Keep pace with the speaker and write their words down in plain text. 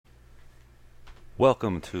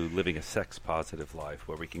Welcome to Living a Sex-Positive Life,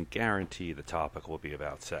 where we can guarantee the topic will be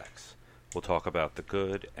about sex. We'll talk about the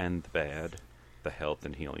good and the bad, the health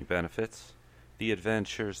and healing benefits, the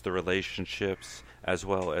adventures, the relationships, as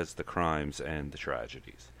well as the crimes and the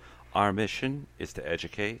tragedies. Our mission is to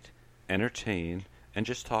educate, entertain, and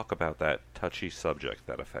just talk about that touchy subject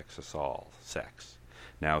that affects us all, sex.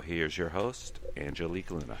 Now here's your host,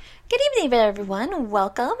 Angelique Luna. Good evening, everyone.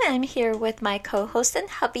 Welcome. I'm here with my co-host and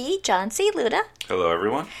hubby, John C. Luna. Hello,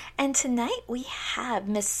 everyone. And tonight we have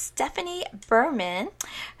Miss Stephanie Berman,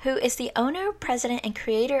 who is the owner, president, and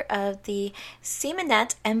creator of the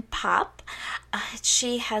Semenette and Pop.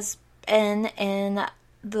 She has been in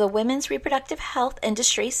the women's reproductive health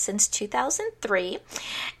industry since 2003,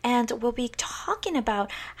 and we'll be talking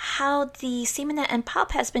about how the Semenette and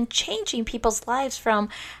Pop has been changing people's lives, from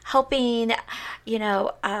helping,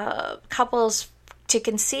 couples to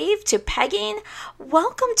conceive to pegging.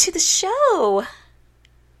 Welcome to the show.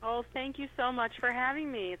 Oh, thank you so much for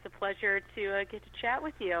having me. It's a pleasure to get to chat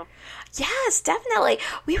with you. Yes, definitely.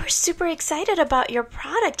 We were super excited about your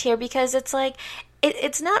product here because it's like,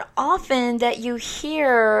 it's not often that you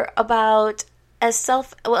hear about an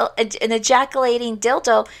ejaculating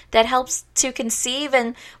dildo that helps to conceive,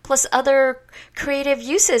 and plus other creative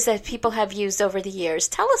uses that people have used over the years.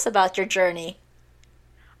 Tell us about your journey.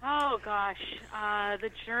 Oh gosh,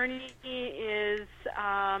 the journey is,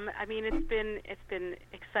 it's been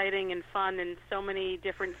exciting and fun and so many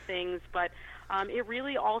different things, but it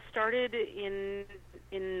really all started in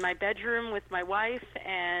my bedroom with my wife,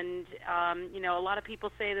 and a lot of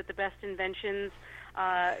people say that the best inventions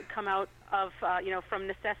come out of from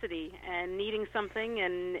necessity and needing something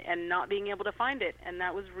and not being able to find it, and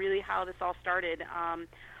that was really how this all started.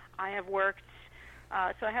 I have worked.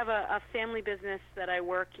 So I have a family business that I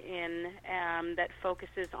work in that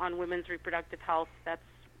focuses on women's reproductive health. That's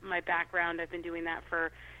my background. I've been doing that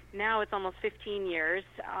for now it's almost 15 years.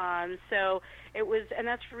 So it was, and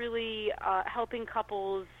that's really helping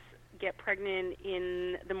couples get pregnant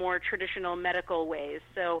in the more traditional medical ways.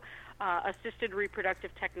 So assisted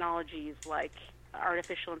reproductive technologies like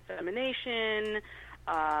artificial insemination,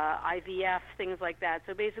 IVF, things like that.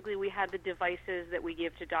 So basically we had the devices that we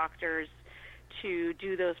give to doctors to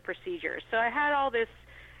do those procedures. So I had all this,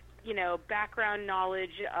 background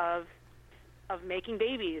knowledge of making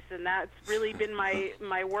babies, and that's really been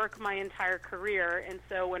my work my entire career. And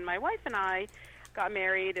so when my wife and I got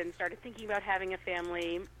married and started thinking about having a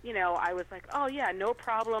family, I was like, oh yeah, no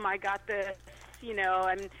problem, I got this,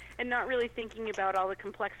 and not really thinking about all the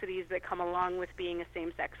complexities that come along with being a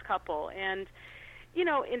same-sex couple. And,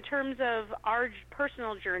 in terms of our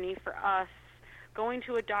personal journey for us, going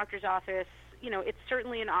to a doctor's office, it's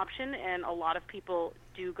certainly an option, and a lot of people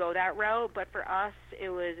do go that route, but for us, it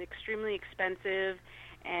was extremely expensive,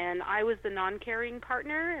 and I was the non-carrying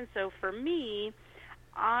partner, and so for me,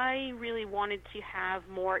 I really wanted to have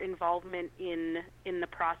more involvement in the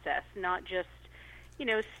process, not just,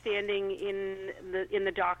 standing in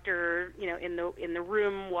the doctor, in the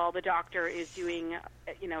room while the doctor is doing,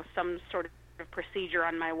 some sort of procedure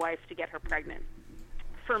on my wife to get her pregnant.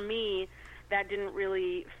 For me, that didn't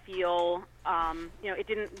really feel, it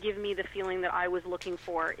didn't give me the feeling that I was looking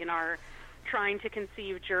for in our trying to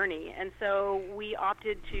conceive journey. And so we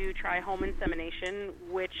opted to try home insemination,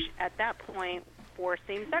 which at that point for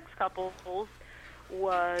same-sex couples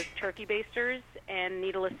was turkey basters and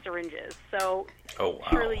needleless syringes. So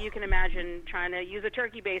Surely you can imagine trying to use a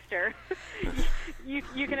turkey baster. you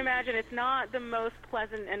can imagine it's not the most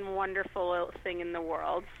pleasant and wonderful thing in the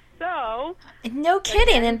world. So, no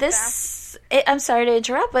kidding. And this, I'm sorry to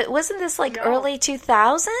interrupt, but wasn't this like early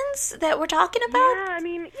 2000s that we're talking about?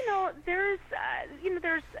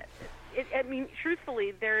 Yeah,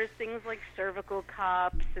 truthfully, there's things like cervical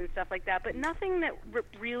cups and stuff like that, but nothing that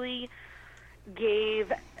really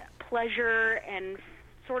gave pleasure and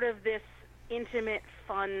sort of this intimate,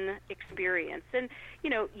 fun experience. And,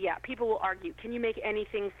 people will argue, can you make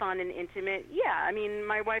anything fun and intimate? Yeah,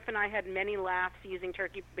 my wife and I had many laughs using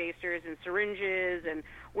turkey basters and syringes, and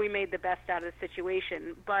we made the best out of the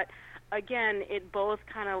situation. But, again, it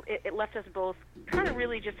left us both kind of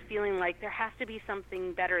really just feeling like there has to be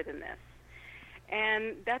something better than this.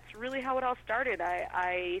 And that's really how it all started.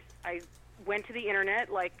 I went to the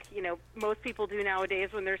internet like, most people do nowadays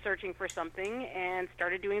when they're searching for something, and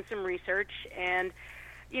started doing some research. And,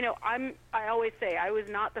 I always say I was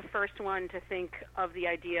not the first one to think of the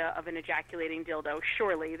idea of an ejaculating dildo.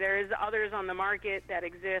 Surely there's others on the market that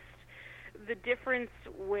exist. The difference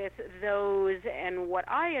with those and what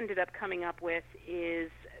I ended up coming up with is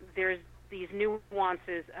there's these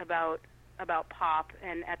nuances about pop,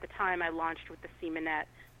 and at the time I launched with the Semenette.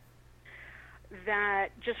 that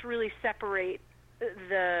just really separate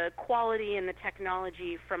the quality and the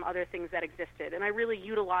technology from other things that existed. And I really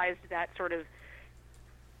utilized that sort of,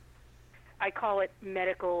 I call it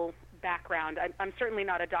medical background. I'm certainly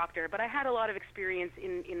not a doctor, but I had a lot of experience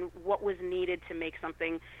in what was needed to make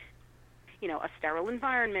something, a sterile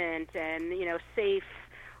environment and, safe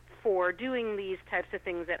for doing these types of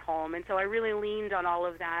things at home. And so I really leaned on all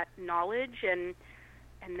of that knowledge and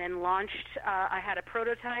then launched. I had a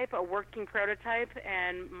prototype, a working prototype,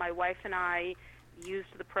 and my wife and I used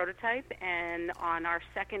the prototype, and on our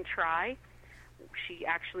second try, she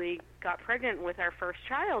actually got pregnant with our first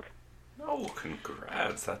child. Oh,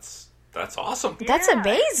 congrats. That's awesome. That's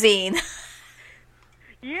amazing.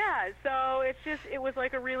 Yeah, so it was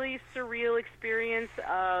like a really surreal experience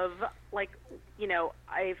of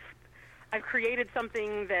I've created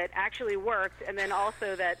something that actually worked, and then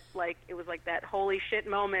also that it was like that holy shit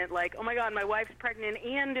moment, like, oh my God, my wife's pregnant,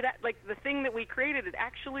 and the thing that we created, it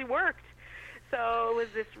actually worked. So it was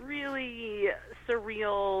this really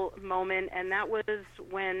surreal moment, and that was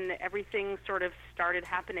when everything sort of started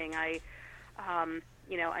happening. I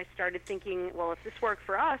started thinking, well, if this worked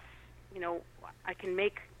for us, I can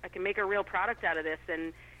make a real product out of this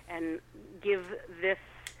and give this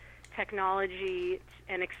technology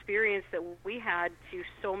and experience that we had to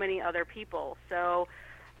so many other people. So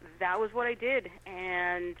that was what I did,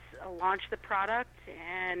 and launched the product,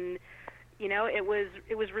 and it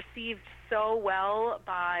was received so well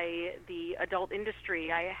by the adult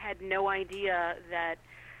industry. I had no idea that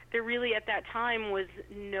there really at that time was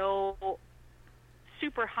no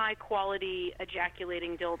super high quality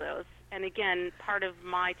ejaculating dildos. And again, part of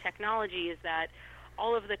my technology is that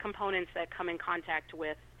all of the components that come in contact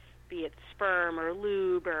with, be it sperm or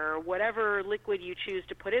lube or whatever liquid you choose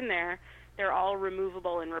to put in there, they're all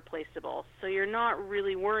removable and replaceable. So you're not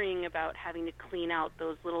really worrying about having to clean out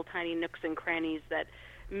those little tiny nooks and crannies that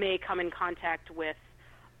may come in contact with,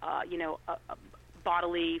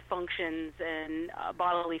 bodily functions and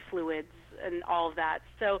bodily fluids and all of that.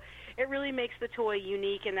 So it really makes the toy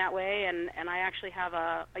unique in that way, and I actually have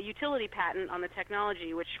a utility patent on the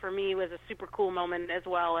technology, which for me was a super cool moment as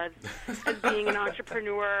well as being an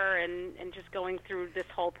entrepreneur and just going through this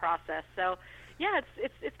whole process. So yeah,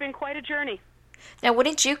 it's been quite a journey. Now,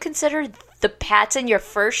 wouldn't you consider the patent your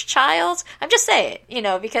first child? I'm just saying,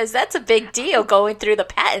 because that's a big deal going through the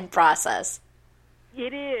patent process.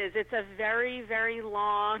 It is. It's a very, very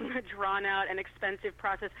long, drawn-out, and expensive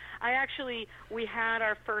process. We had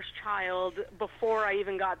our first child before I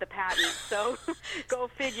even got the patent, so go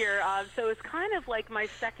figure. So it's kind of like my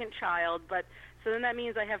second child, but so then that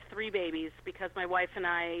means I have 3 babies because my wife and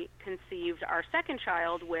I conceived our second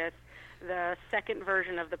child with the second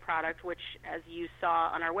version of the product, which, as you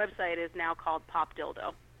saw on our website, is now called Pop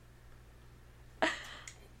Dildo.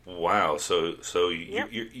 Wow! So Yep.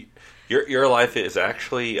 your life is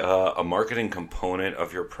actually a marketing component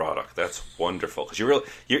of your product. That's wonderful because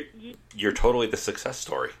you're totally the success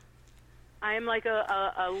story. I am like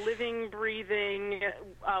a living, breathing,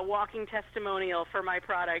 walking testimonial for my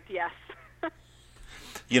product. Yes.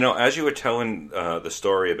 As you were telling the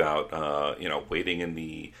story about waiting in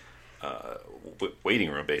the waiting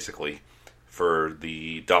room, basically, for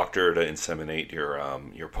the doctor to inseminate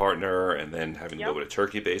your partner, and then having to go with a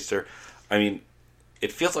turkey baster. I mean,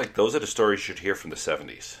 it feels like those are the stories you should hear from the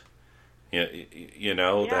 70s.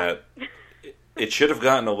 That it should have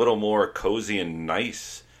gotten a little more cozy and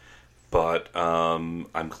nice, but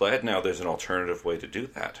I'm glad now there's an alternative way to do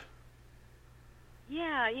that.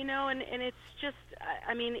 Yeah, and it's just,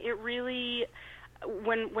 I mean, it really,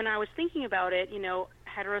 when I was thinking about it,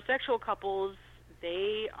 heterosexual couples,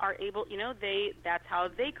 they are able, that's how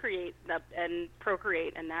they create and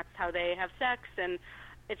procreate, and that's how they have sex, and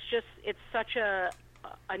it's such a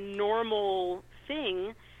normal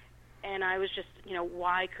thing, and I was just,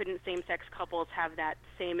 why couldn't same-sex couples have that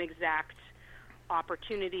same exact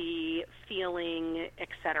opportunity, feeling,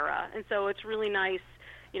 etc.? And so it's really nice,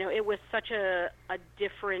 it was such a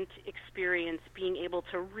different experience being able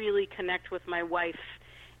to really connect with my wife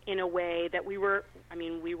in a way that we were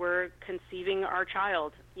conceiving our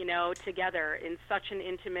child, together in such an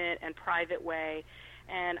intimate and private way.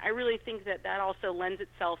 And I really think that also lends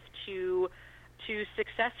itself to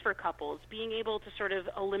success for couples, being able to sort of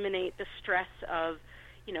eliminate the stress of,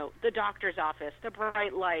 the doctor's office, the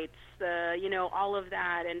bright lights, all of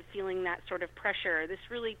that, and feeling that sort of pressure. This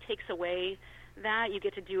really takes away that. You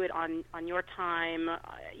get to do it on your time,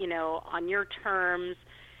 on your terms.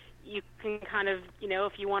 You can kind of,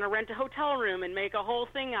 if you want to rent a hotel room and make a whole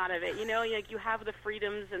thing out of it, you have the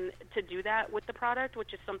freedoms and to do that with the product,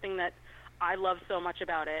 which is something that I love so much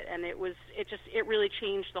about it. And it really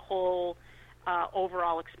changed the whole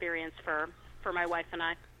overall experience for my wife and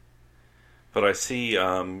I. But I see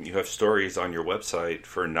you have stories on your website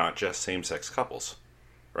for not just same-sex couples,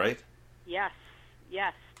 right? Yes,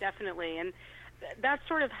 definitely. And that's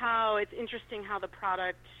sort of how it's interesting how the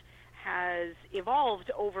product has evolved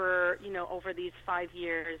over these 5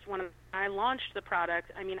 years. When I launched the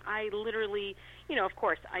product, I mean, I literally, of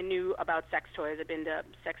course, I knew about sex toys. I've been to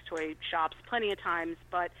sex toy shops plenty of times,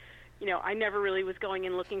 but, I never really was going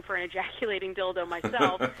in looking for an ejaculating dildo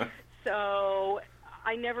myself. So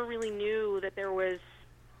I never really knew that there was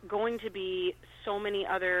going to be so many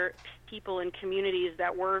other people and communities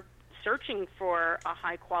that were searching for a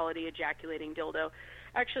high-quality ejaculating dildo.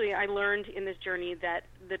 Actually, I learned in this journey that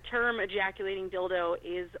the term ejaculating dildo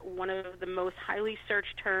is one of the most highly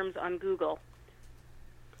searched terms on Google.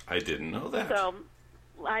 I didn't know that. So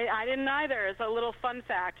I didn't either. It's a little fun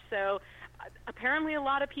fact. So apparently a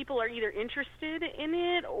lot of people are either interested in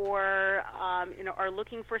it or are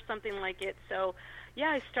looking for something like it. So yeah,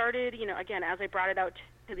 I started, again, as I brought it out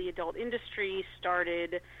to the adult industry,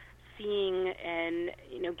 started seeing and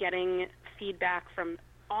getting feedback from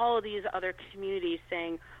all of these other communities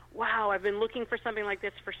saying, wow, I've been looking for something like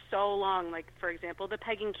this for so long, like, for example, the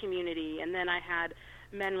pegging community. And then I had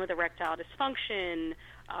men with erectile dysfunction,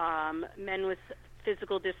 men with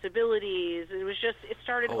physical disabilities. It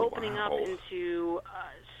started opening up into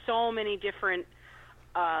so many different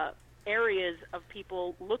areas of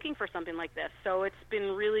people looking for something like this. So it's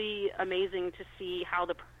been really amazing to see how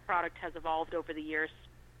the product has evolved over the years.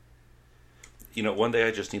 One day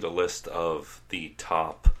I just need a list of the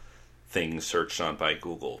top things searched on by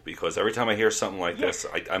Google, because every time I hear something like this,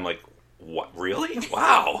 I'm like, what? Really?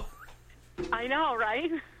 Wow. I know,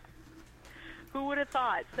 right? Who would have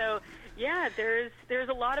thought? So, yeah, there's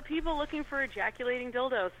a lot of people looking for ejaculating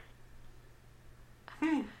dildos.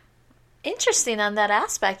 Interesting on that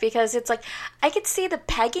aspect, because it's like I could see the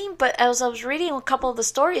pegging, but as I was reading a couple of the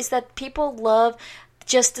stories, that people love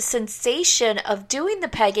just the sensation of doing the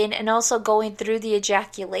pegging and also going through the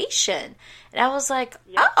ejaculation. And I was like,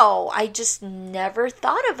 oh, I just never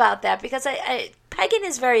thought about that, because pegging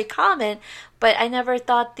is very common, but I never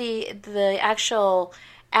thought the actual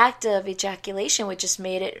act of ejaculation would just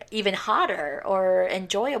made it even hotter or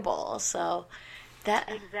enjoyable. So that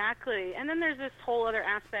exactly. And then there's this whole other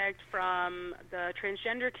aspect from the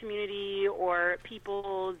transgender community or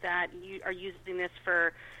people that are using this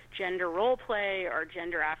for gender role play or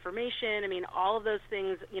gender affirmation. I mean, all of those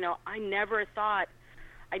things, I never thought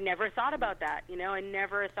about that. I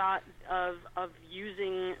never thought of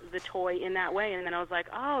using the toy in that way. And then I was like,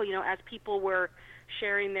 oh, as people were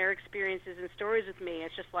sharing their experiences and stories with me,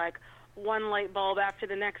 it's just like one light bulb after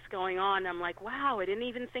the next going on. I'm like, wow, I didn't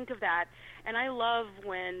even think of that. And I love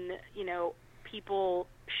when, people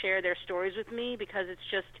share their stories with me, because it's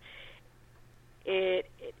just,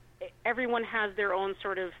 everyone has their own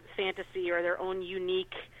sort of fantasy or their own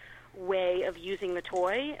unique way of using the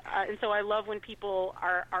toy. And so I love when people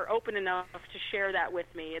are open enough to share that with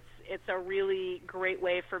me. It's a really great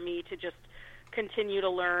way for me to just continue to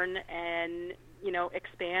learn and,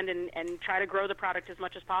 expand and try to grow the product as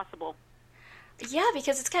much as possible. Yeah,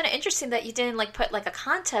 because it's kind of interesting that you didn't put a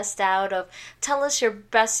contest out of tell us your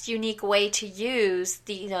best unique way to use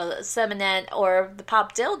the Seminette or the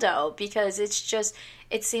pop dildo, because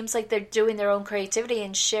it seems like they're doing their own creativity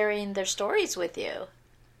and sharing their stories with you.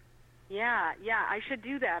 Yeah, I should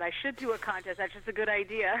do that. I should do a contest. That's just a good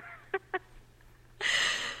idea.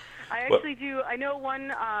 I actually do. I know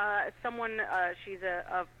someone. She's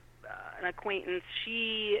an acquaintance.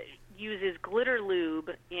 She uses glitter lube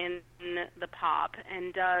in the pop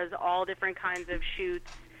and does all different kinds of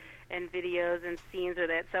shoots and videos and scenes with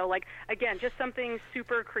it. So, again, just something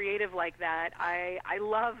super creative like that. I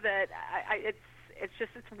love that.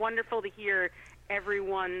 It's wonderful to hear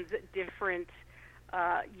everyone's different,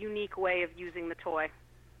 unique way of using the toy.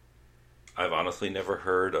 I've honestly never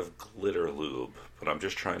heard of glitter lube, but I'm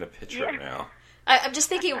just trying to picture it now. I'm just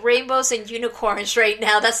thinking rainbows and unicorns right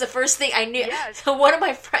now. That's the first thing I knew. Yes. So one of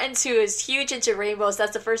my friends who is huge into rainbows,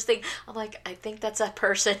 that's the first thing. I'm like, I think that's a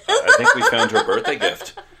person. I think we found her birthday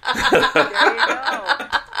gift. There you go.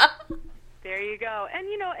 There you go. And,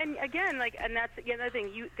 and again, and that's the other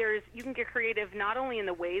thing. You can get creative not only in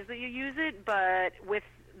the ways that you use it, but with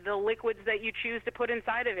the liquids that you choose to put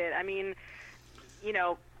inside of it. I mean,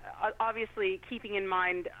 obviously keeping in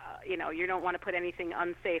mind, you don't want to put anything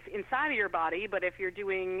unsafe inside of your body, but if you're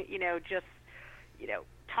doing, just,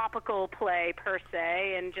 topical play per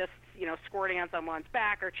se and just, squirting on someone's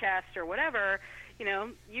back or chest or whatever,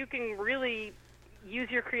 you can really use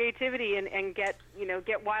your creativity and get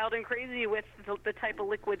wild and crazy with the type of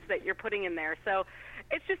liquids that you're putting in there. So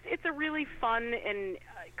it's a really fun and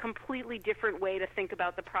completely different way to think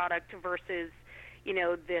about the product versus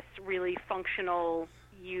this really functional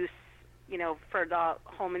use for the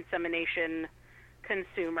home insemination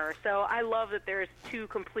consumer. So I love that there's two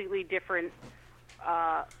completely different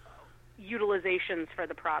utilizations for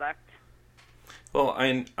the product. Well,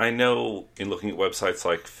 I know in looking at websites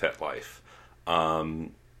like FetLife,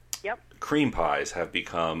 Yep. cream pies have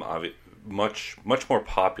become much more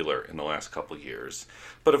popular in the last couple of years.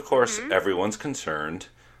 But of course, everyone's concerned.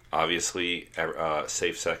 Obviously,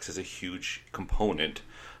 safe sex is a huge component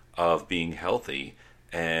of being healthy,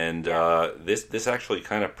 and this actually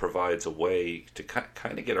kind of provides a way to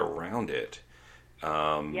kind of get around it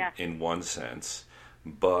in one sense.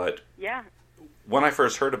 But when I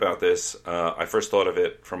first heard about this, I first thought of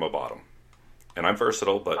it from a bottom. And I'm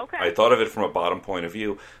versatile, but I thought of it from a bottom point of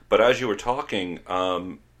view. But as you were talking,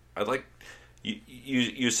 I'd like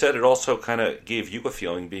you said it also kind of gave you a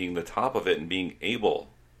feeling being the top of it and being able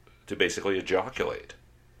to basically ejaculate.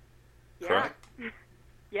 Yeah. Correct?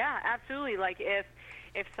 Yeah, absolutely. Like if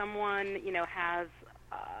someone has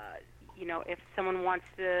if someone wants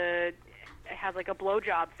to have like a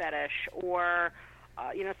blowjob fetish or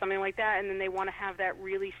something like that, and then they want to have that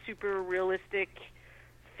really super realistic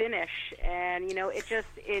finish, and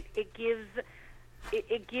it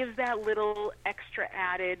gives that little extra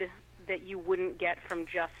added that you wouldn't get from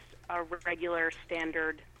just a regular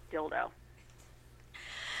standard dildo.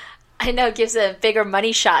 I know, it gives a bigger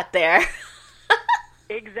money shot there.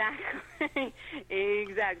 Exactly.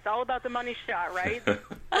 It's all about the money shot, right? So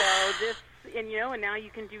this, and now you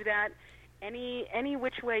can do that any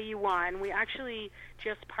which way you want. And we actually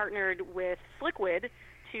just partnered with Sliquid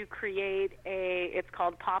to create it's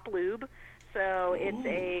called Pop Lube. So it's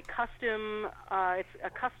a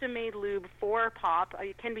custom-made lube for Pop.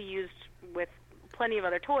 It can be used with plenty of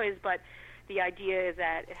other toys, but the idea is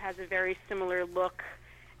that it has a very similar look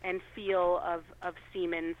and feel of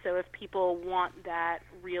semen. So if people want that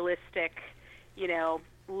realistic,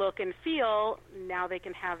 look and feel, now they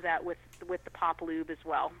can have that with the Pop Lube as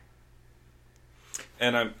well.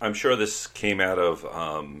 And I'm sure this came out of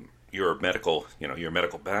your medical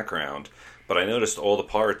background, but I noticed all the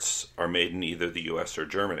parts are made in either the U.S. or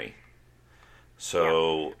Germany.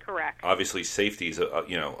 So yes, correct. Obviously, safety is a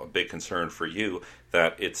big concern for you.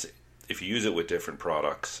 That if you use it with different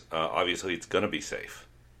products, obviously it's going to be safe.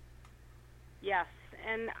 Yes,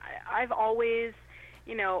 and I've always,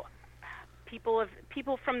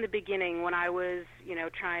 people from the beginning when I was,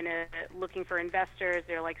 looking for investors,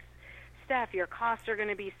 they're like, Steph, your costs are going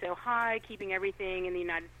to be so high, keeping everything in the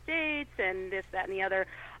United States and this, that, and the other.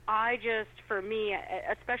 For me,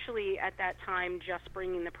 especially at that time, just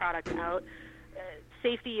bringing the product out,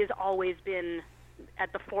 safety has always been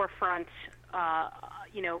at the forefront,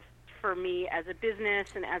 for me as a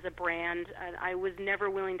business and as a brand. And I was never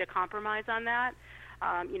willing to compromise on that.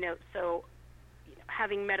 So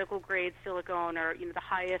having medical grade silicone or, the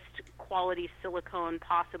highest quality silicone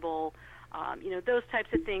possible, those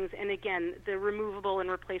types of things. And again, the removable and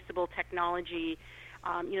replaceable technology,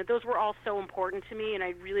 those were all so important to me. And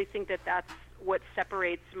I really think that that's what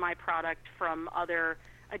separates my product from other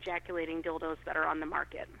ejaculating dildos that are on the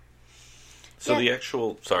market. So the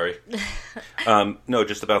actual, no,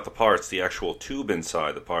 just about the parts, the actual tube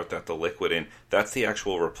inside, the part that the liquid in, that's the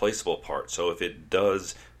actual replaceable part. So if it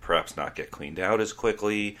does perhaps not get cleaned out as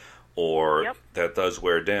quickly or that does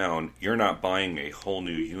wear down, you're not buying a whole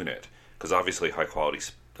new unit. Because obviously high-quality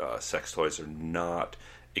sex toys are not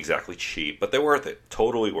exactly cheap, but they're worth it,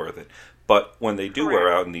 totally worth it. But when they do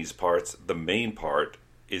wear out in these parts, the main part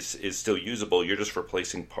is still usable. You're just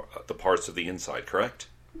replacing the parts of the inside, correct?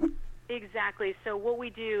 Exactly. So what we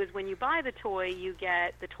do is when you buy the toy, you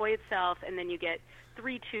get the toy itself, and then you get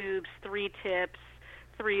 3 tubes, 3 tips,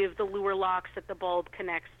 3 of the lure locks that the bulb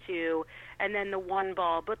connects to, and then the 1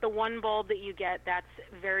 bulb. But the 1 bulb that you get, that's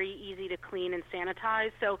very easy to clean and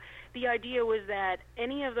sanitize. So the idea was that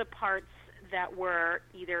any of the parts that were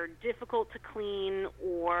either difficult to clean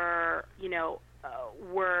or,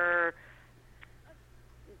 were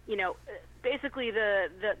basically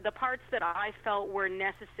the parts that I felt were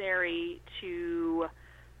necessary to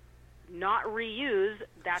not reuse,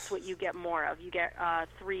 that's what you get more of. You get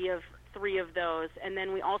 3 of those, and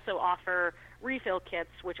then we also offer refill kits,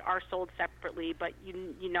 which are sold separately. But you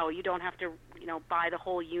don't have to buy the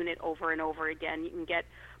whole unit over and over again. You can get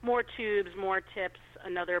more tubes, more tips,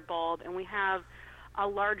 another bulb, and we have a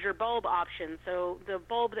larger bulb option. So the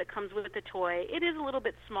bulb that comes with the toy, it is a little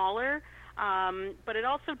bit smaller. But it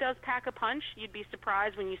also does pack a punch. You'd be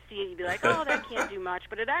surprised when you see it. You'd be like, oh, that can't do much.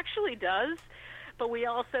 But it actually does. But we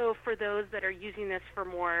also, for those that are using this for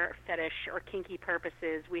more fetish or kinky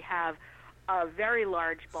purposes, we have a very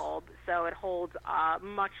large bulb, so it holds a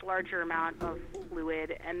much larger amount of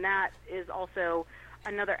fluid, and that is also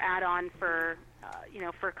another add-on for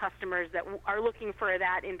for customers that are looking for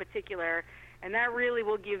that in particular, and that really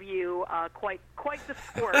will give you quite the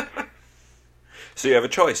sport. So you have a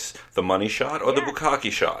choice: the money shot or the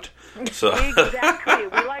bukkake shot. So exactly,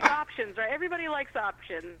 we like options, right? Everybody likes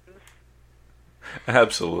options.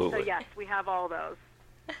 Absolutely. So yes, we have all those.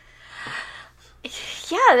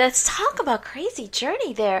 Yeah, let's talk about crazy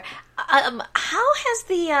journey there. How has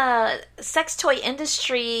the sex toy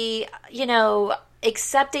industry,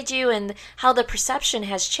 accepted you, and how the perception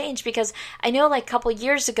has changed? Because I know, like a couple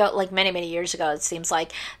years ago, like many years ago, it seems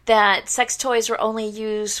like that sex toys were only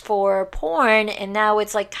used for porn, and now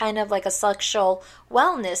it's like kind of like a sexual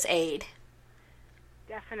wellness aid.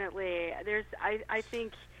 Definitely,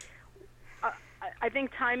 I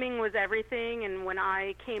think timing was everything, and when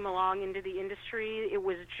I came along into the industry, it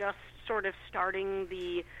was just sort of starting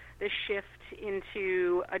the shift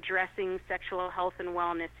into addressing sexual health and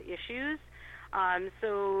wellness issues.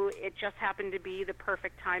 So it just happened to be the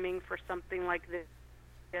perfect timing for something like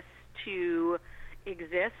this to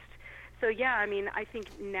exist. So yeah, I mean, I think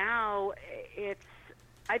now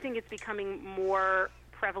it's becoming more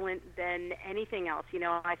prevalent than anything else.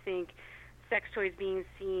 I think sex toys being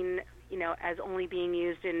seen as only being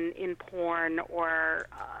used in porn or,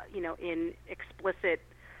 in explicit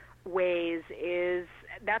ways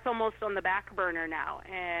that's almost on the back burner now.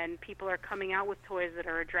 And people are coming out with toys that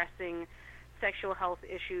are addressing sexual health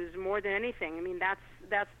issues more than anything. I mean,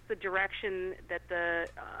 that's the direction that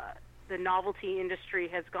the novelty industry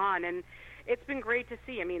has gone. And it's been great to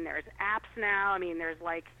see. I mean, there's apps now. I mean, there's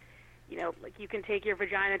like you can take your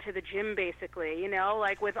vagina to the gym, basically,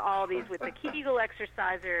 like with all these, with the Kegel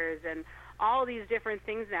exercisers and all these different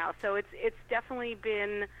things now. So it's definitely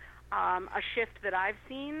been a shift that I've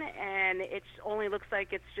seen, and it only looks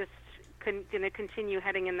like it's just going to continue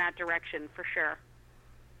heading in that direction for sure.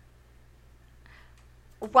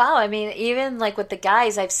 Wow, I mean, even like with the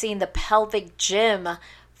guys, I've seen the pelvic gym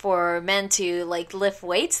for men to like lift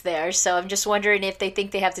weights there. So I'm just wondering if they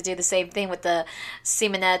think they have to do the same thing with the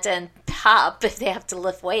Seminette and Pop, if they have to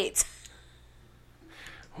lift weights.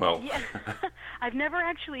 Well, yeah. I've never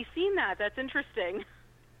actually seen that. That's interesting.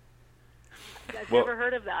 I've never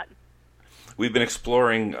heard of that. We've been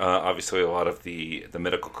exploring, obviously, a lot of the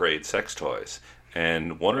medical grade sex toys,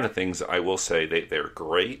 and one of the things I will say, they're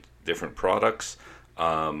great, different products,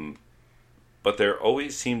 but there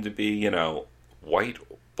always seem to be, white,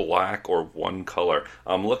 black, or one color.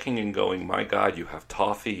 I'm looking and going, my God, you have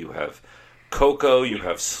toffee, you have cocoa, you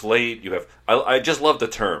have slate, you have... I just love the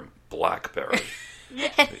term, blackberry.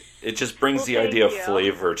 It just brings the idea of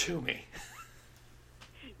flavor to me.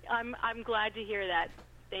 I'm glad to hear that.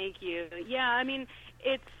 Thank you. Yeah, I mean,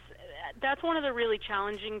 that's one of the really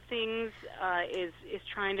challenging things is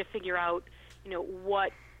trying to figure out,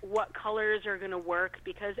 what colors are going to work,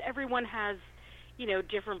 because everyone has,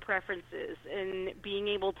 different preferences, and being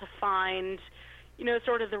able to find,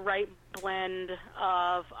 sort of the right blend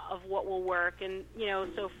of what will work. And,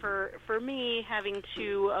 so for me, having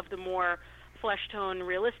two of the more flesh tone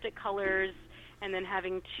realistic colors, and then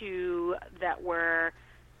having two that were,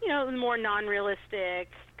 more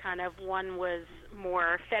non-realistic, kind of one was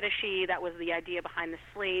more fetishy, that was the idea behind the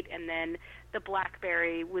slate, and then the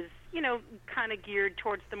blackberry was, kind of geared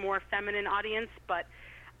towards the more feminine audience. But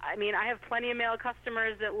I mean, I have plenty of male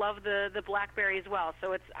customers that love the blackberry as well.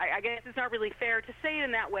 So I guess it's not really fair to say it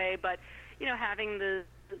in that way, but having the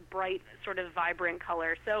bright, sort of vibrant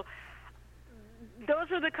color. So those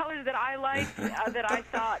are the colors that I liked, that I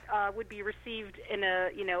thought would be received in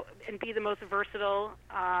and be the most versatile.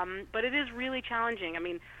 But it is really challenging. I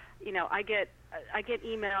mean, I get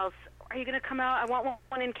emails. Are you going to come out? I want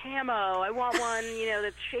one in camo. I want one,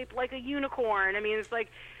 that's shaped like a unicorn. I mean, it's like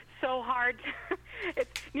so hard.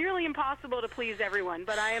 It's nearly impossible to please everyone.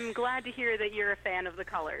 But I am glad to hear that you're a fan of the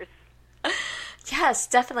colors. Yes,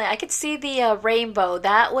 definitely. I could see the rainbow.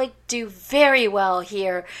 That would do very well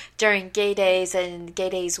here during Gay Days and Gay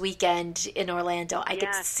Days weekend in Orlando. I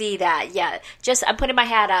could see that. Yeah, just I'm putting my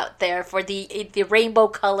hat out there for the rainbow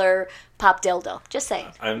color pop dildo. Just saying.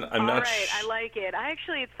 I'm not. All right, I like it.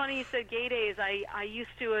 It's funny you said Gay Days. I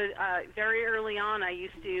used to very early on. I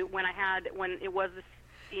used to when it was the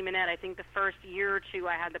Seminette. I think the first year or two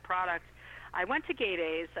I had the product. I went to Gay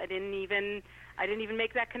Days. I didn't even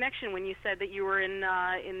make that connection when you said that you were in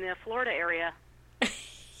the Florida area.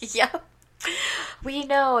 Yep. We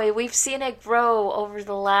know it. We've seen it grow over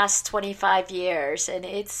the last 25 years, and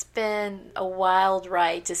it's been a wild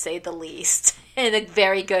ride, to say the least, in a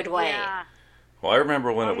very good way. Yeah. Well, I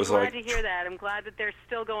remember when it was I'm glad to hear that. I'm glad that they're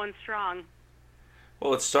still going strong.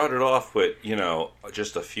 Well, it started off with,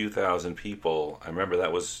 just a few thousand people. I remember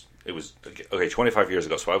it was 25 years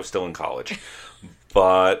ago, so I was still in college.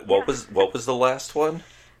 But what was the last one?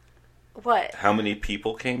 What? How many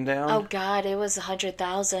people came down? Oh, God, it was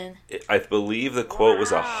 100,000. I believe the quote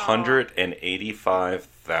was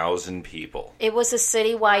 185,000 people. It was a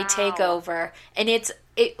citywide takeover. And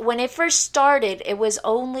when it first started, it was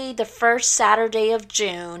only the first Saturday of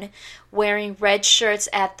June, wearing red shirts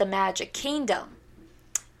at the Magic Kingdom.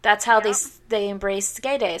 That's how they embraced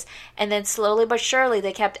gay days. And then slowly but surely,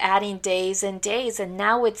 they kept adding days and days. And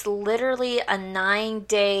now it's literally a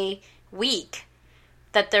 9-day week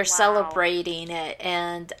that they're celebrating it.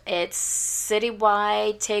 And it's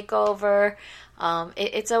citywide takeover.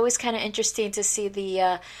 It's always kind of interesting to see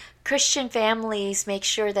the Christian families make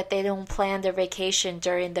sure that they don't plan their vacation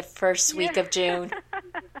during the first week of June.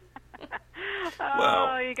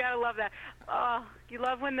 Oh, you gotta love that. Oh, you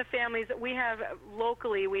love when the families we have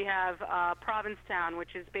locally. We have Provincetown,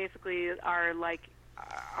 which is basically our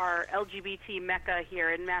LGBT mecca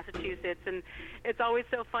here in Massachusetts, and it's always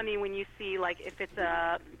so funny when you see if it's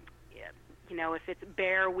if it's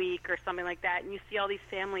Bear Week or something like that, and you see all these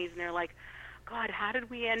families, and they're like, God, how did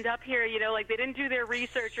we end up here? They didn't do their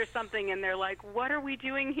research or something, and they're like, what are we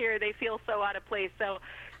doing here? They feel so out of place. So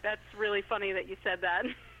that's really funny that you said that.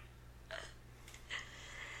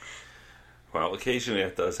 Well, occasionally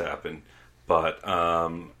that does happen, but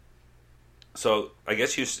so I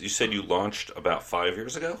guess you said you launched about 5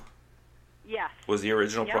 years ago? Yes. Was the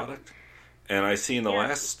original product? And I see in the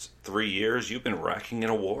last 3 years you've been racking in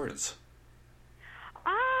awards.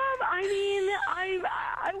 I mean, I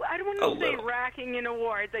don't want to say racking in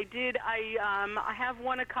awards. I have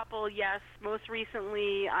won a couple, yes. Most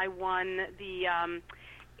recently, I won the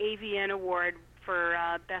AVN award for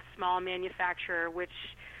Best Small Manufacturer, which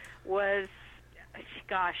was,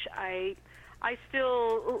 gosh, I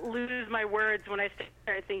still lose my words when I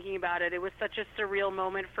start thinking about it. It was such a surreal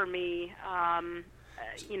moment for me,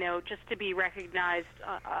 just to be recognized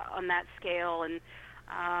on that scale. And,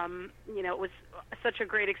 it was such a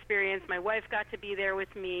great experience. My wife got to be there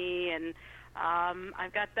with me, and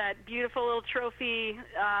I've got that beautiful little trophy,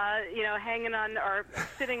 hanging on or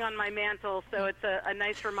sitting on my mantle. So it's a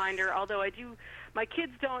nice reminder, although my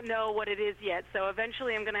kids don't know what it is yet, so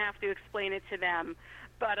eventually I'm going to have to explain it to them.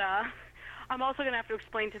 But I'm also going to have to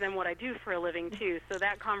explain to them what I do for a living, too, so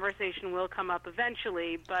that conversation will come up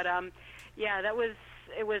eventually. But, it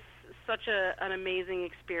was such an amazing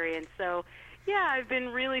experience. So, yeah, I've been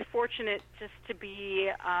really fortunate just to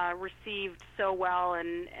be received so well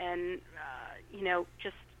and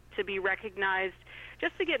just to be recognized.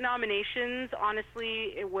 Just to get nominations,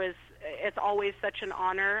 honestly, it's always such an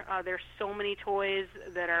honor. There's so many toys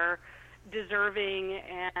that are deserving,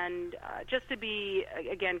 and just to be,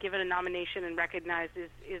 again, given a nomination and recognized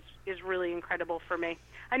is really incredible for me.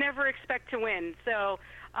 I never expect to win, so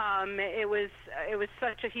it was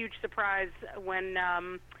such a huge surprise when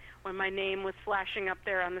my name was flashing up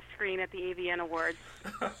there on the screen at the AVN Awards.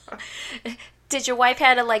 Did your wife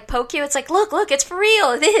had to poke you? It's like, look, it's for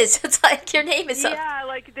real. It is. It's like your name is up. Yeah,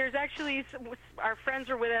 there's actually our friends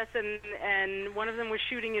were with us, and one of them was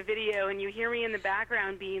shooting a video, and you hear me in the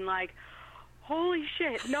background being like, holy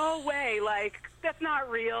shit, no way, that's not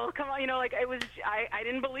real. Come on, it was, I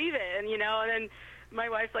didn't believe it, and and then my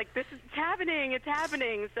wife's like, it's happening.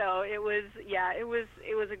 So it was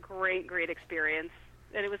a great experience,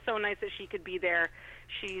 and it was so nice that she could be there.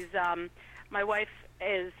 She's, my wife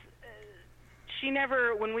is,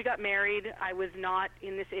 when we got married, I was not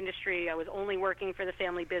in this industry. I was only working for the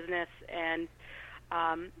family business, and,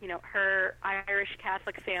 her Irish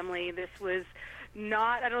Catholic family, this was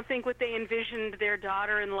not, I don't think, what they envisioned their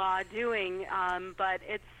daughter-in-law doing, but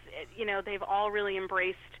they've all really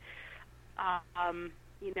embraced,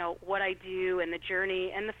 what I do and the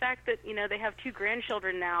journey, and the fact that, they have 2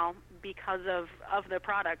 grandchildren now because of the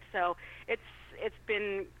product. So it's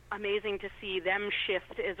been amazing to see them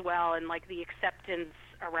shift as well, and the acceptance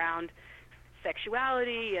around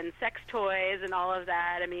sexuality and sex toys and all of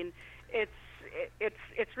that. I mean, it's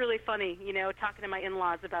really funny, talking to my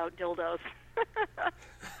in-laws about dildos.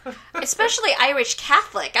 Especially Irish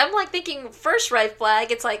Catholic. I'm thinking first red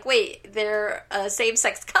flag. It's wait, they're a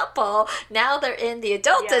same-sex couple. Now they're in the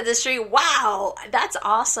adult industry. Wow, that's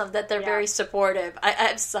awesome that they're very supportive.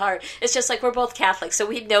 I'm sorry. It's just we're both Catholic, so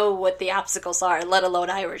we know what the obstacles are, let alone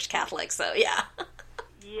Irish Catholic. So, yeah.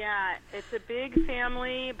 Yeah, it's a big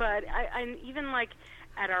family, but I even like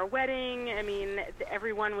at our wedding, I mean,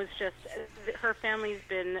 everyone was just, her family's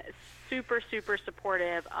been super, super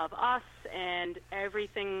supportive of us and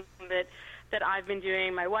everything that I've been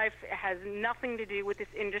doing. My wife has nothing to do with this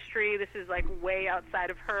industry. This is like way outside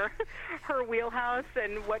of her her wheelhouse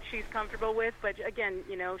and what she's comfortable with. But again,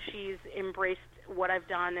 you know, she's embraced what I've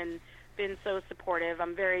done and been so supportive.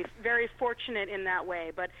 I'm very, very fortunate in that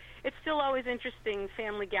way. But it's still always interesting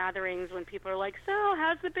family gatherings when people are like, so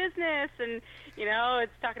how's the business? And, you know,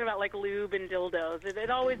 it's talking about like lube and dildos. It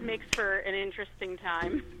always makes for an interesting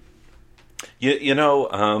time.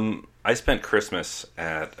 I spent Christmas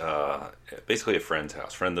at basically a friend's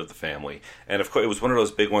house, friend of the family. And of course, it was one of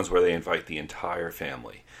those big ones where they invite the entire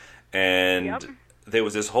family. And Yep. there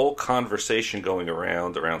was this whole conversation going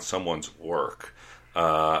around someone's work.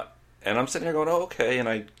 And I'm sitting there going, oh, okay. And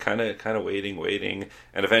I kind of waiting.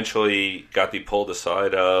 And eventually got the pulled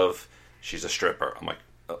aside of, she's a stripper. I'm like,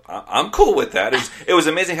 I'm cool with that. It was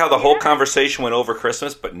amazing how the whole conversation went over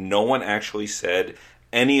Christmas, but no one actually said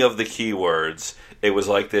any of the keywords. It was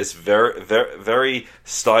like this very, very, very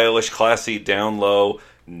stylish, classy, down low.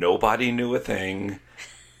 Nobody knew a thing,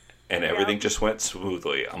 and everything just went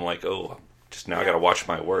smoothly. I'm like, oh, just now I got to watch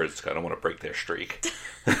my words. 'Cause I don't want to break their streak.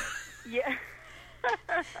 Yeah.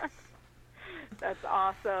 That's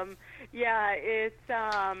awesome. Yeah, it's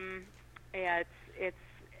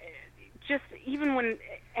just even when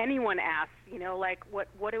anyone asks, you know, like what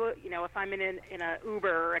do you know, if I'm in a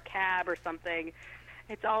Uber or a cab or something,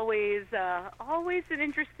 it's always an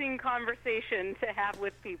interesting conversation to have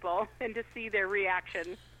with people and to see their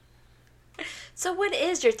reaction. So what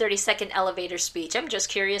is your 30-second elevator speech? I'm just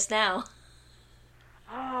curious now.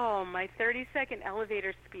 Oh, my 30-second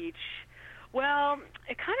elevator speech. Well,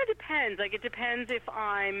 it kind of depends. Like, it depends if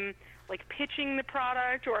I'm, like, pitching the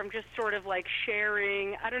product or I'm just sort of, like,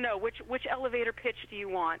 sharing. I don't know. Which elevator pitch do you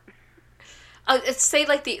want? Say,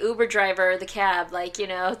 like, the Uber driver or the cab. Like, you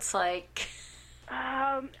know, it's like...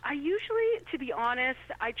 I usually, to be honest,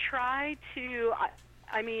 I try to...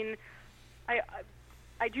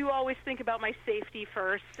 I do always think about my safety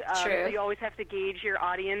first. True. You always have to gauge your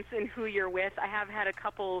audience and who you're with. I have had a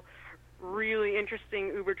couple really interesting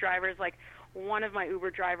Uber drivers. One of my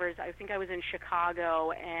Uber drivers, I think I was in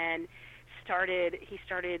Chicago, and he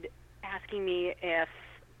started asking me if,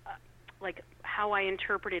 how I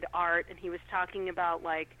interpreted art, and he was talking about,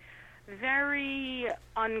 very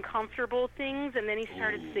uncomfortable things, and then he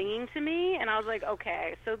started singing to me, and I was like,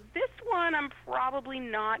 okay, so this one I'm probably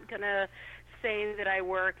not going to say that I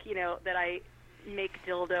work, that I make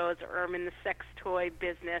dildos or I'm in the sex toy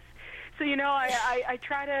business. So, I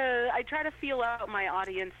try to feel out my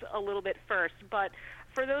audience a little bit first, but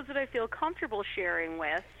for those that I feel comfortable sharing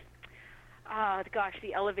with,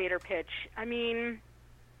 the elevator pitch. I mean,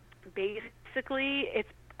 basically, it's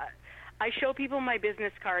I show people my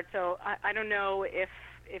business card, so I don't know if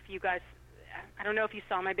you guys, I don't know if you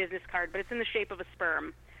saw my business card, but it's in the shape of a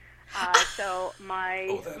sperm. So my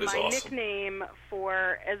awesome. nickname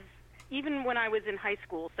even when I was in high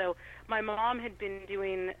school, so my mom had been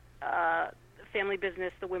doing family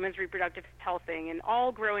business, the women's reproductive health thing, and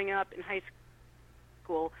all growing up in high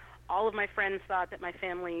school, all of my friends thought that my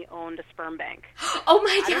family owned a sperm bank. Oh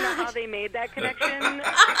my God! I don't know how they made that connection.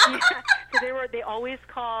 Yeah. So they always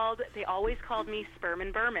called me Sperm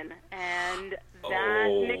and Berman, and that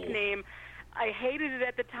nickname, I hated it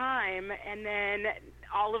at the time, and then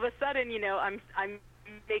all of a sudden, I'm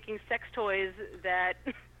making sex toys that.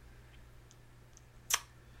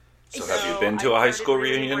 So have you been to a high school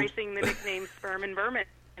reunion? Embracing the nickname Sperm and Berman.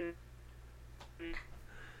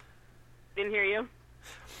 Didn't hear you.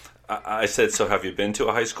 I said, so have you been to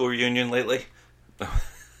a high school reunion lately?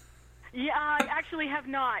 Yeah, I actually have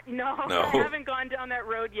not. No, I haven't gone down that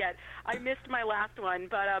road yet. I missed my last one,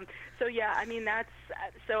 but so yeah, I mean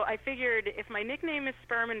so I figured if my nickname is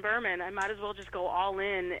Sperm and Berman, I might as well just go all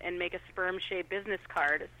in and make a sperm-shaped business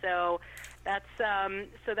card. So that's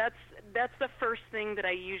the first thing that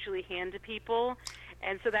I usually hand to people,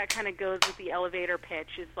 and so that kind of goes with the elevator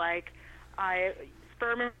pitch. Is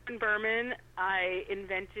Sperm and Berman, I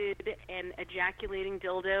invented an ejaculating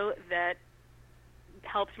dildo that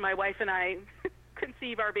helped my wife and I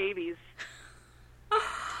conceive our babies.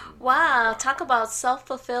 Wow, talk about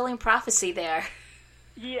self-fulfilling prophecy there.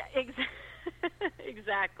 Yeah,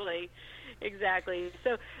 exactly.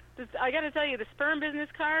 So I got to tell you, the sperm business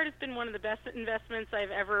card has been one of the best investments I've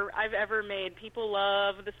ever made. People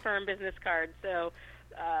love the sperm business card. So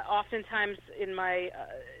oftentimes in my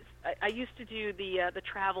I used to do the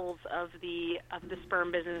travels of the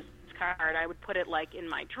sperm business card. I would put it in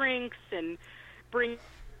my drinks and bring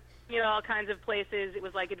all kinds of places. It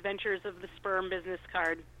was like Adventures of the Sperm business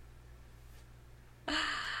card.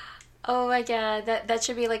 Oh my god, that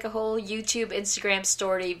should be like a whole YouTube, Instagram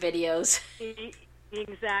story videos.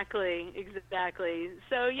 Exactly.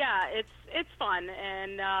 So yeah, it's fun,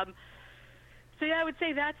 and so yeah, I would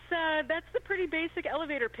say that's the pretty basic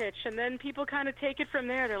elevator pitch, and then people kind of take it from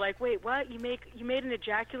there. They're like, wait, what? You made an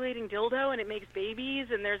ejaculating dildo and it makes babies?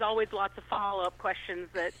 And there's always lots of follow-up questions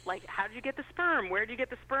that, like, how did you get the sperm? Where did you get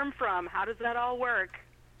the sperm from? How does that all work?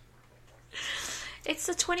 It's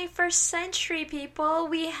the 21st century, people.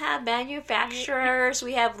 We have manufacturers,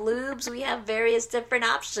 we have lubes, we have various different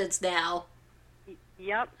options now.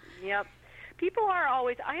 Yep. People are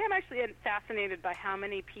always... I am actually fascinated by how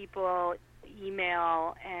many people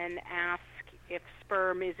email and ask if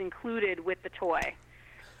sperm is included with the toy.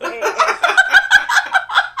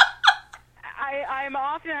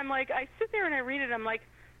 I'm like, I sit there and I read it, I'm like,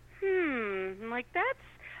 I'm like, that's...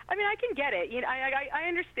 I mean, I can get it. I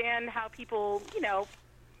understand how people,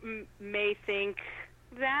 may think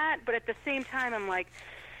that, but at the same time, I'm like,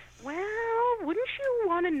 well, wouldn't you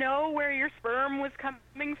want to know where your sperm was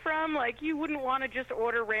coming from? Like, you wouldn't want to just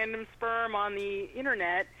order random sperm on the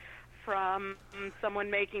internet from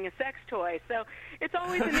someone making a sex toy. So it's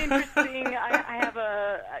always an interesting. I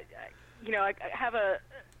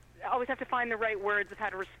always have to find the right words of how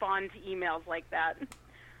to respond to emails like that.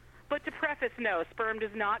 But to preface, no, sperm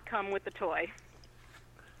does not come with the toy.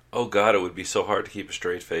 Oh God, it would be so hard to keep a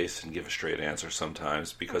straight face and give a straight answer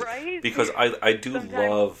sometimes because Right? I do Sometimes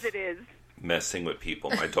love it is. messing with people.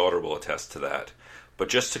 My daughter will attest to that. But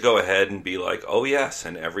just to go ahead and be like, oh yes,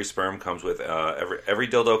 and every sperm comes with every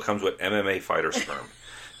dildo comes with MMA fighter sperm,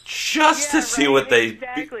 just to see what they.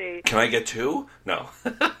 Exactly. Can I get two? No.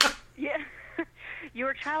 Yeah,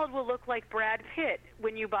 your child will look like Brad Pitt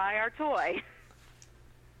when you buy our toy.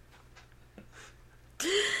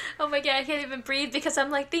 Oh my god, I can't even breathe because I'm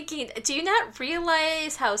like thinking, do you not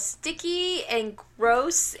realize how sticky and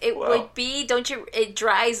gross it would be? Don't you? It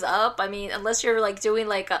dries up. I mean, unless you're like doing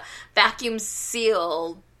like a vacuum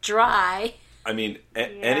seal dry. I mean,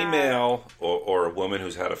 any male or a woman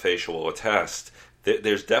who's had a facial will attest.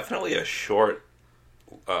 There's definitely a short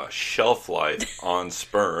shelf life on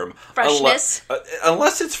sperm. Freshness.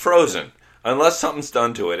 Unless it's frozen. Unless something's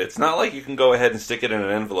done to it. It's not like you can go ahead and stick it in an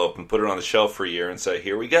envelope and put it on the shelf for a year and say,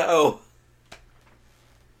 here we go.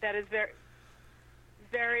 That is very,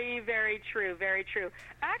 very, very true. Very true.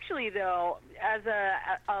 Actually, though, as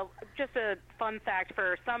just a fun fact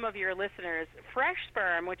for some of your listeners, fresh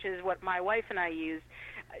sperm, which is what my wife and I use,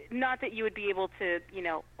 not that you would be able to,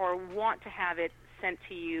 or want to have it sent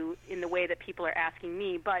to you in the way that people are asking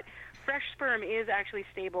me, but fresh sperm is actually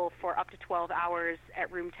stable for up to 12 hours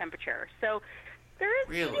at room temperature. So there is,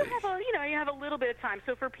 really? you have a little bit of time.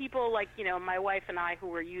 So for people like, my wife and I who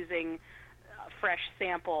were using a fresh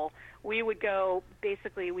sample, we would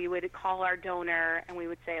call our donor and we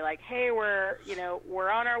would say like, hey, we're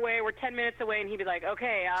on our way, we're 10 minutes away, and he'd be like,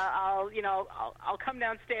 okay, I'll come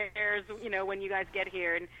downstairs, when you guys get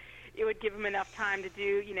here, and it would give him enough time to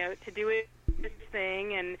do this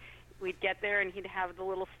thing, and we'd get there, and he'd have the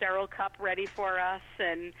little sterile cup ready for us,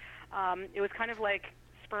 and it was kind of like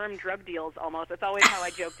sperm drug deals almost. That's always how I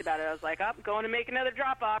joked about it. I was like, going to make another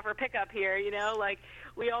drop-off or pick-up here, like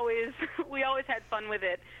we always had fun with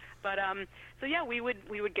it. But so yeah, we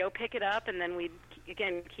would go pick it up, and then we'd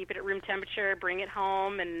again keep it at room temperature, bring it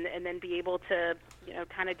home, and then be able to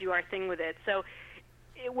kind of do our thing with it. So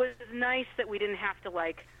it was nice that we didn't have to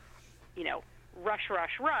rush.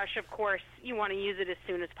 Of course, you want to use it as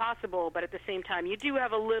soon as possible, but at the same time, you do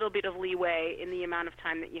have a little bit of leeway in the amount of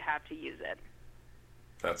time that you have to use it.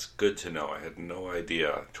 That's good to know. I had no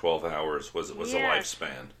idea 12 hours was a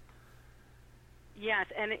lifespan. Yes,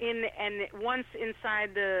 and once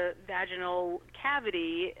inside the vaginal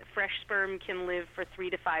cavity, fresh sperm can live for 3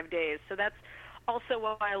 to 5 days. So that's also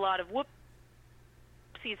why a lot of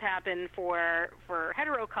whoopsies happen for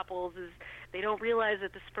hetero couples is they don't realize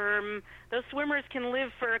that those swimmers can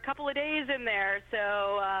live for a couple of days in there.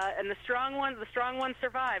 So and the strong ones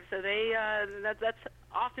survive. So that's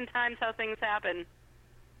oftentimes how things happen.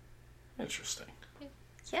 Interesting.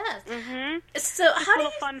 Yes. Mm-hmm. So how do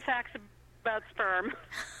you... fun facts about sperm.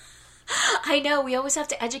 I know, we always have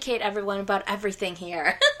to educate everyone about everything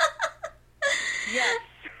here. Yes.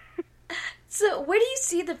 So where do you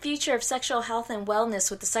see the future of sexual health and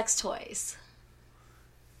wellness with the sex toys?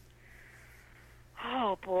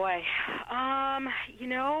 Oh, boy.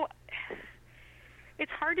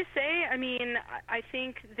 It's hard to say. I mean, I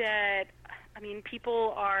think that,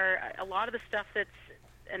 people are, a lot of the stuff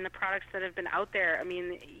and the products that have been out there,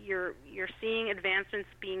 you're seeing advancements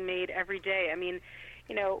being made every day.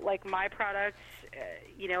 like my product,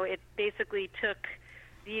 it basically took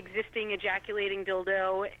the existing ejaculating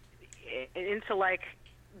dildo into like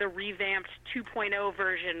the revamped 2.0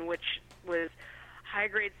 version, which was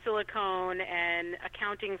high-grade silicone and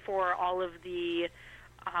accounting for all of the,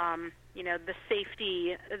 the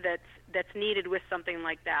safety that's needed with something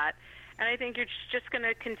like that. And I think you're just going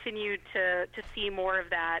to continue to see more of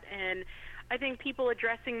that. And I think people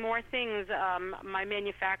addressing more things. My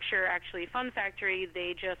manufacturer, actually, Fun Factory,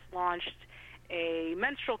 they just launched a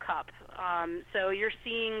menstrual cup. So you're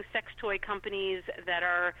seeing sex toy companies that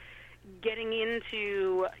are getting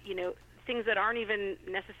into, things that aren't even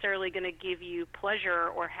necessarily going to give you pleasure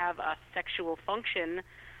or have a sexual function,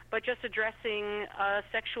 but just addressing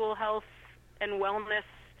sexual health and wellness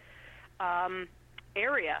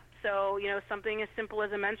area. So, something as simple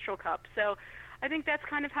as a menstrual cup. So I think that's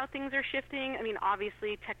kind of how things are shifting. I mean,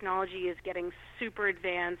 obviously, technology is getting super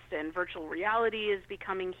advanced, and virtual reality is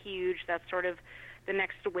becoming huge. That's sort of the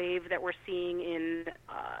next wave that we're seeing in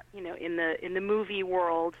the movie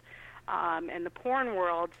world and the porn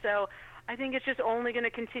world. So I think it's just only going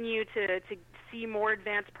to continue to see more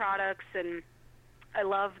advanced products, and I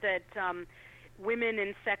love that women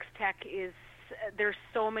in sex tech there's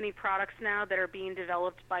so many products now that are being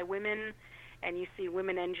developed by women, and you see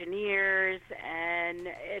women engineers, and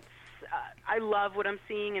I love what I'm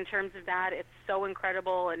seeing in terms of that. It's so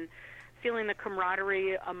incredible, and feeling the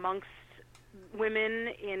camaraderie amongst women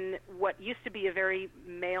in what used to be a very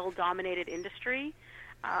male-dominated industry.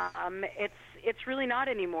 It's really not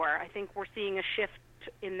anymore. I think we're seeing a shift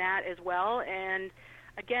in that as well, and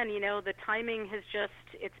again, the timing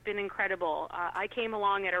it's been incredible. I came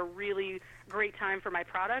along at a really great time for my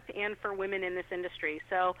product and for women in this industry.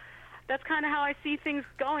 So that's kind of how I see things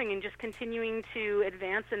going, and just continuing to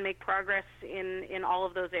advance and make progress in all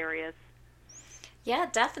of those areas. Yeah,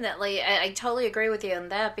 definitely. I totally agree with you on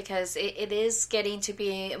that, because it is getting to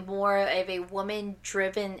be more of a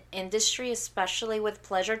woman-driven industry, especially with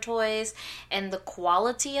pleasure toys and the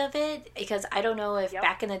quality of it. Because I don't know if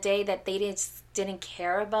back in the day that they didn't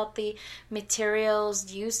care about the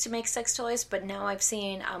materials used to make sex toys, but now I've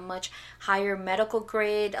seen a much higher medical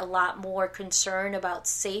grade, a lot more concern about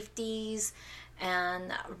safeties,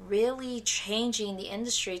 and really changing the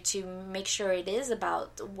industry to make sure it is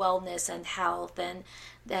about wellness and health, and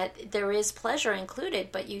that there is pleasure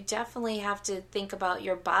included, but you definitely have to think about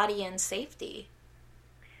your body and safety.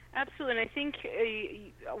 Absolutely, and I think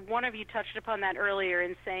one of you touched upon that earlier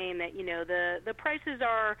in saying that, the prices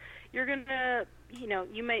are, you're going to,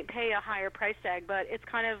 you might pay a higher price tag, but it's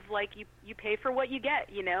kind of like you pay for what you get,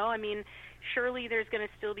 I mean, surely there's going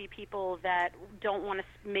to still be people that don't want to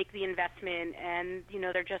make the investment, and,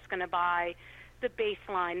 they're just going to buy the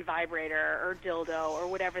baseline vibrator or dildo or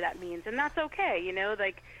whatever that means, and that's okay,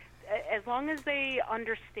 as long as they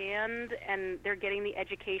understand and they're getting the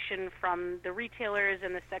education from the retailers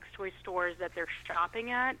and the sex toy stores that they're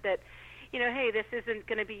shopping at, that, hey, this isn't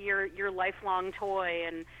going to be your lifelong toy,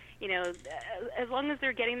 and, as long as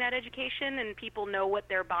they're getting that education and people know what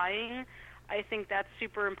they're buying, I think that's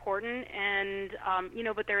super important. And,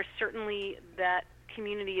 but there's certainly that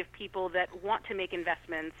community of people that want to make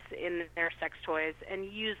investments in their sex toys and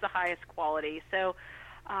use the highest quality. So,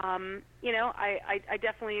 I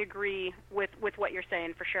definitely agree with what you're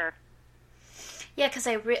saying, for sure. Yeah, because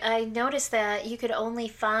I noticed that you could only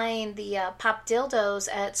find the pop dildos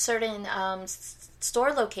at certain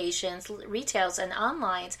store locations, retails, and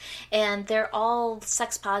online, and they're all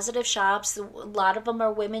sex-positive shops. A lot of them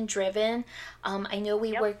are women-driven. I know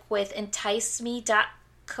we work with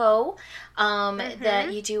EnticeMe.co,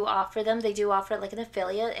 that you do offer them. They do offer like an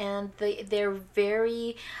affiliate, and they're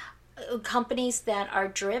very companies that are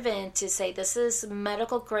driven to say this is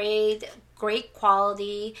medical grade, great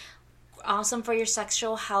quality, awesome for your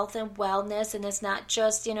sexual health and wellness. And it's not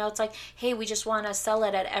just, it's like, hey, we just want to sell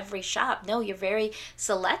it at every shop. No, you're very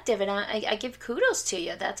selective, and I give kudos to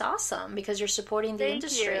you. That's awesome, because you're supporting the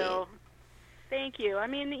industry. Thank you. I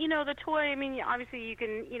mean, the toy, obviously you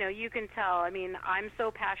can tell. I'm so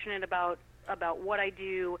passionate about what I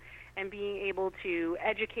do, and being able to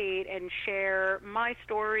educate and share my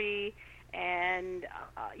story and,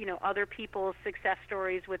 other people's success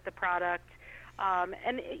stories with the product.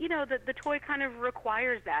 And, the toy kind of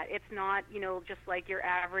requires that. It's not, just like your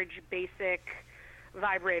average basic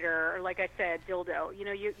vibrator, or like I said, dildo.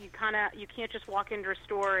 You can't just walk into a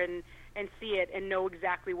store and see it and know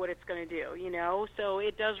exactly what it's going to do, So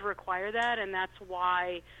it does require that, and that's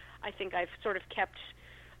why I think I've sort of kept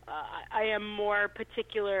I am more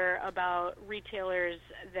particular about retailers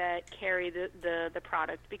that carry the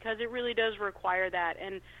product, because it really does require that.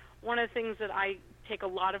 And one of the things that I take a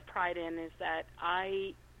lot of pride in is that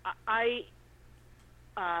I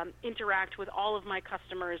interact with all of my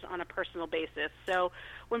customers on a personal basis. So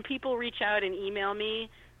when people reach out and email me,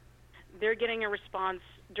 they're getting a response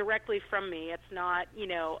directly from me. It's not,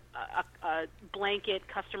 a blanket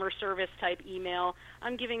customer service type email.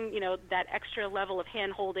 I'm giving, that extra level of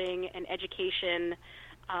hand-holding and education,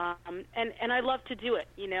 and I love to do it.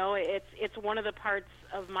 It's one of the parts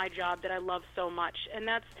of my job that I love so much, and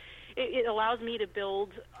it allows me to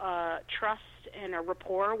build trust and a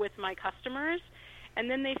rapport with my customers. And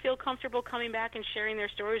then they feel comfortable coming back and sharing their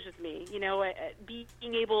stories with me.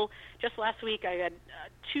 Being able, just last week I had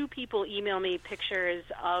 2 people email me pictures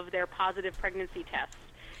of their positive pregnancy tests.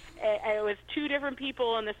 It was 2 different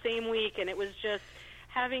people in the same week, and it was just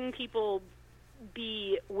having people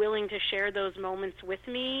be willing to share those moments with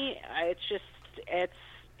me.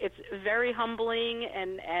 It's very humbling,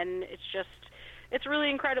 and it's really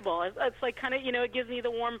incredible. It's like kind of, it gives me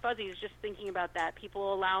the warm fuzzies just thinking about that.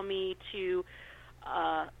 People allow me to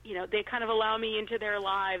they kind of allow me into their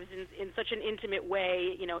lives in such an intimate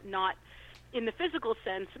way, not in the physical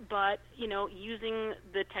sense, but, using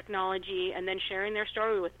the technology and then sharing their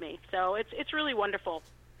story with me. So it's really wonderful.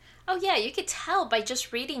 Oh, yeah, you could tell by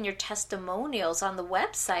just reading your testimonials on the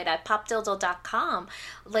website at popdildo.com,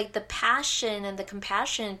 like the passion and the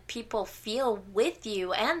compassion people feel with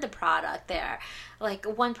you and the product there. Like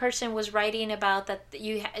one person was writing about that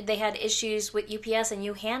they had issues with UPS and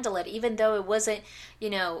you handle it, even though it wasn't,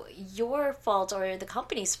 your fault or the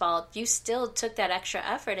company's fault. You still took that extra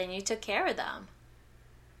effort and you took care of them.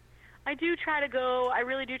 I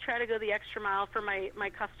really do try to go the extra mile for my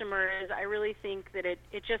customers. I really think that it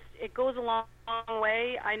goes a long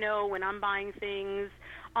way. I know when I'm buying things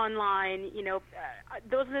online,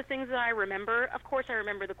 those are the things that I remember. Of course, I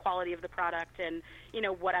remember the quality of the product and,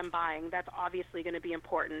 what I'm buying. That's obviously going to be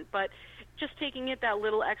important. But just taking it that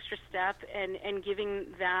little extra step and giving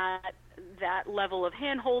that level of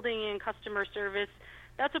hand-holding and customer service,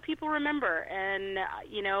 that's what people remember. And,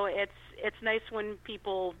 it's nice when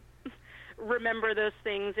people remember those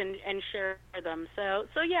things and share them.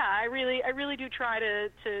 So yeah, I really do try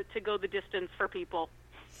to go the distance for people.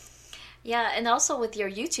 Yeah, and also with your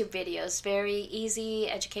YouTube videos, very easy,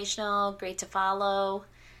 educational, great to follow,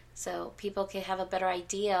 so people can have a better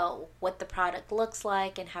idea what the product looks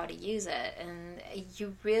like and how to use it. And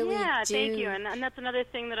you really do. Thank you. And that's another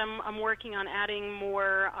thing that I'm working on, adding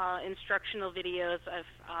more instructional videos.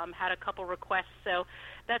 I've had a couple requests, so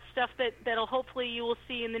that's stuff that'll hopefully you will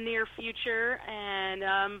see in the near future. And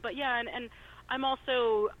and I'm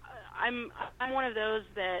also I'm one of those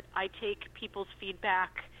that I take people's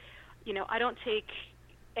feedback. I don't take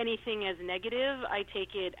anything as negative. I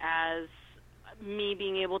take it as me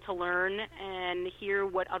being able to learn and hear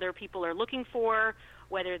what other people are looking for,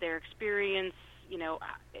 whether their experience,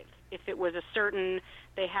 if it was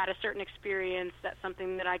they had a certain experience, that's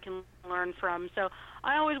something that I can learn from. So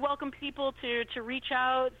I always welcome people to reach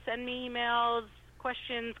out, send me emails,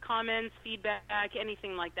 questions, comments, feedback,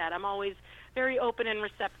 anything like that. I'm always very open and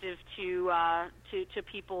receptive to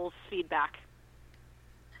people's feedback.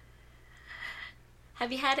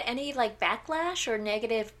 Have you had any backlash or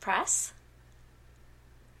negative press?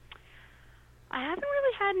 I haven't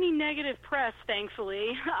really had any negative press, thankfully.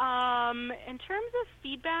 In terms of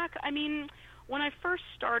feedback, when I first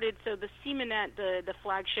started, so the Seamanet, the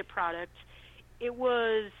flagship product, it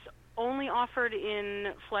was only offered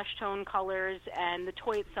in flesh tone colors, and the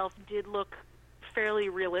toy itself did look fairly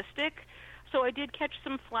realistic. So I did catch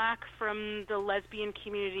some flack from the lesbian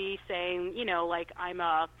community saying, I'm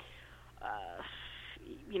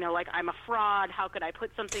a fraud. How could I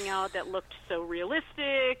put something out that looked so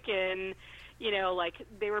realistic? And,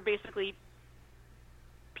 they were basically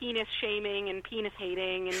penis shaming and penis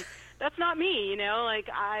hating, and that's not me,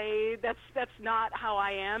 that's not how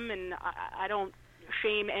I am, and I don't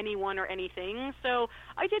shame anyone or anything. So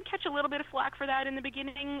I did catch a little bit of flack for that in the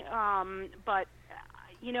beginning, but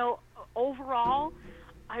overall,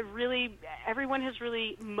 everyone has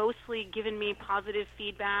really mostly given me positive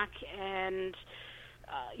feedback and,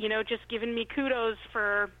 just given me kudos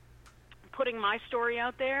for putting my story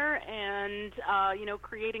out there and,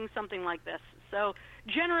 creating something like this. So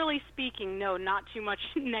generally speaking, no, not too much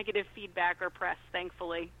negative feedback or press,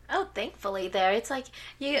 thankfully. Oh, thankfully there. It's like,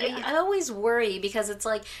 I always worry because it's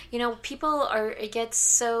like, people get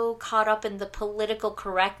so caught up in the political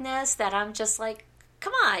correctness that I'm just like,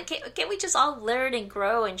 come on, can't we just all learn and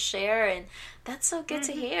grow and share? And that's so good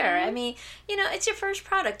to hear. It's your first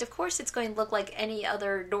product. Of course it's going to look like any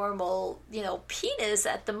other normal, penis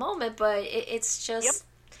at the moment, but it's just,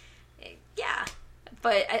 yeah.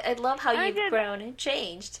 But I love how you've grown and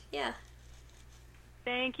changed. Yeah.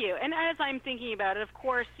 Thank you. And as I'm thinking about it, of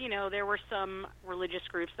course, there were some religious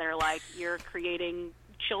groups that are like, you're creating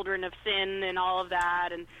children of sin and all of that.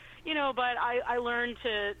 And, but I learned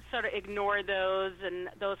to sort of ignore those and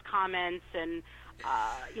those comments. And,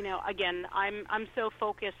 again, I'm so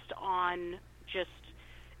focused on just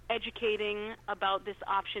educating about this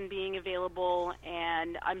option being available,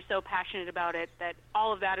 and I'm so passionate about it that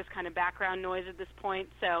all of that is kind of background noise at this point.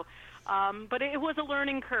 So, but it was a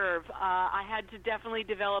learning curve. I had to definitely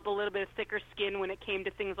develop a little bit of thicker skin when it came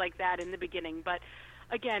to things like that in the beginning. But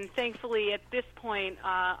again, thankfully, at this point,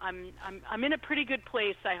 I'm in a pretty good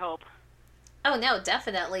place, I hope. Oh, no,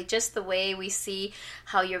 definitely. Just the way we see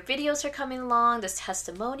how your videos are coming along, the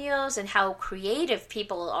testimonials, and how creative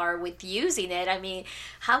people are with using it. I mean,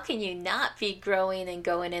 how can you not be growing and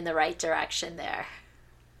going in the right direction there?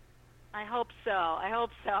 I hope so.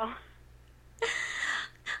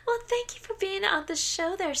 Well, thank you for being on the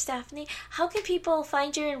show there, Stephanie. How can people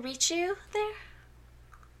find you and reach you there?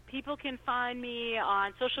 People can find me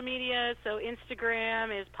on social media. So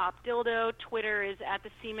Instagram is PopDildo, Twitter is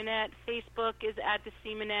 @TheSeamanette, Facebook is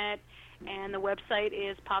 @TheSeamanette, and the website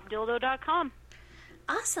is popdildo.com.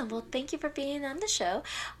 Awesome. Well, thank you for being on the show.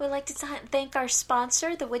 We'd like to thank our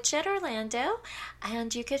sponsor, The Witchet Orlando.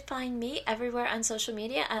 And you can find me everywhere on social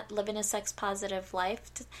media at Living a Sex Positive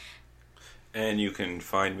Life. And you can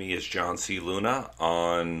find me as John C. Luna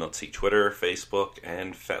on, Twitter, Facebook,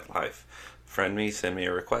 and FetLife. Friend me, send me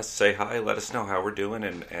a request, say hi, let us know how we're doing,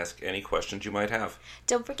 and ask any questions you might have.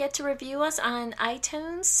 Don't forget to review us on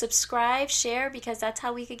iTunes, subscribe, share, because that's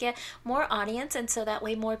how we could get more audience, and so that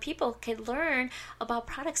way more people could learn about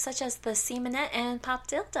products such as the Seamanette and Pop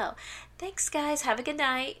Dildo. Thanks, guys. Have a good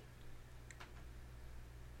night.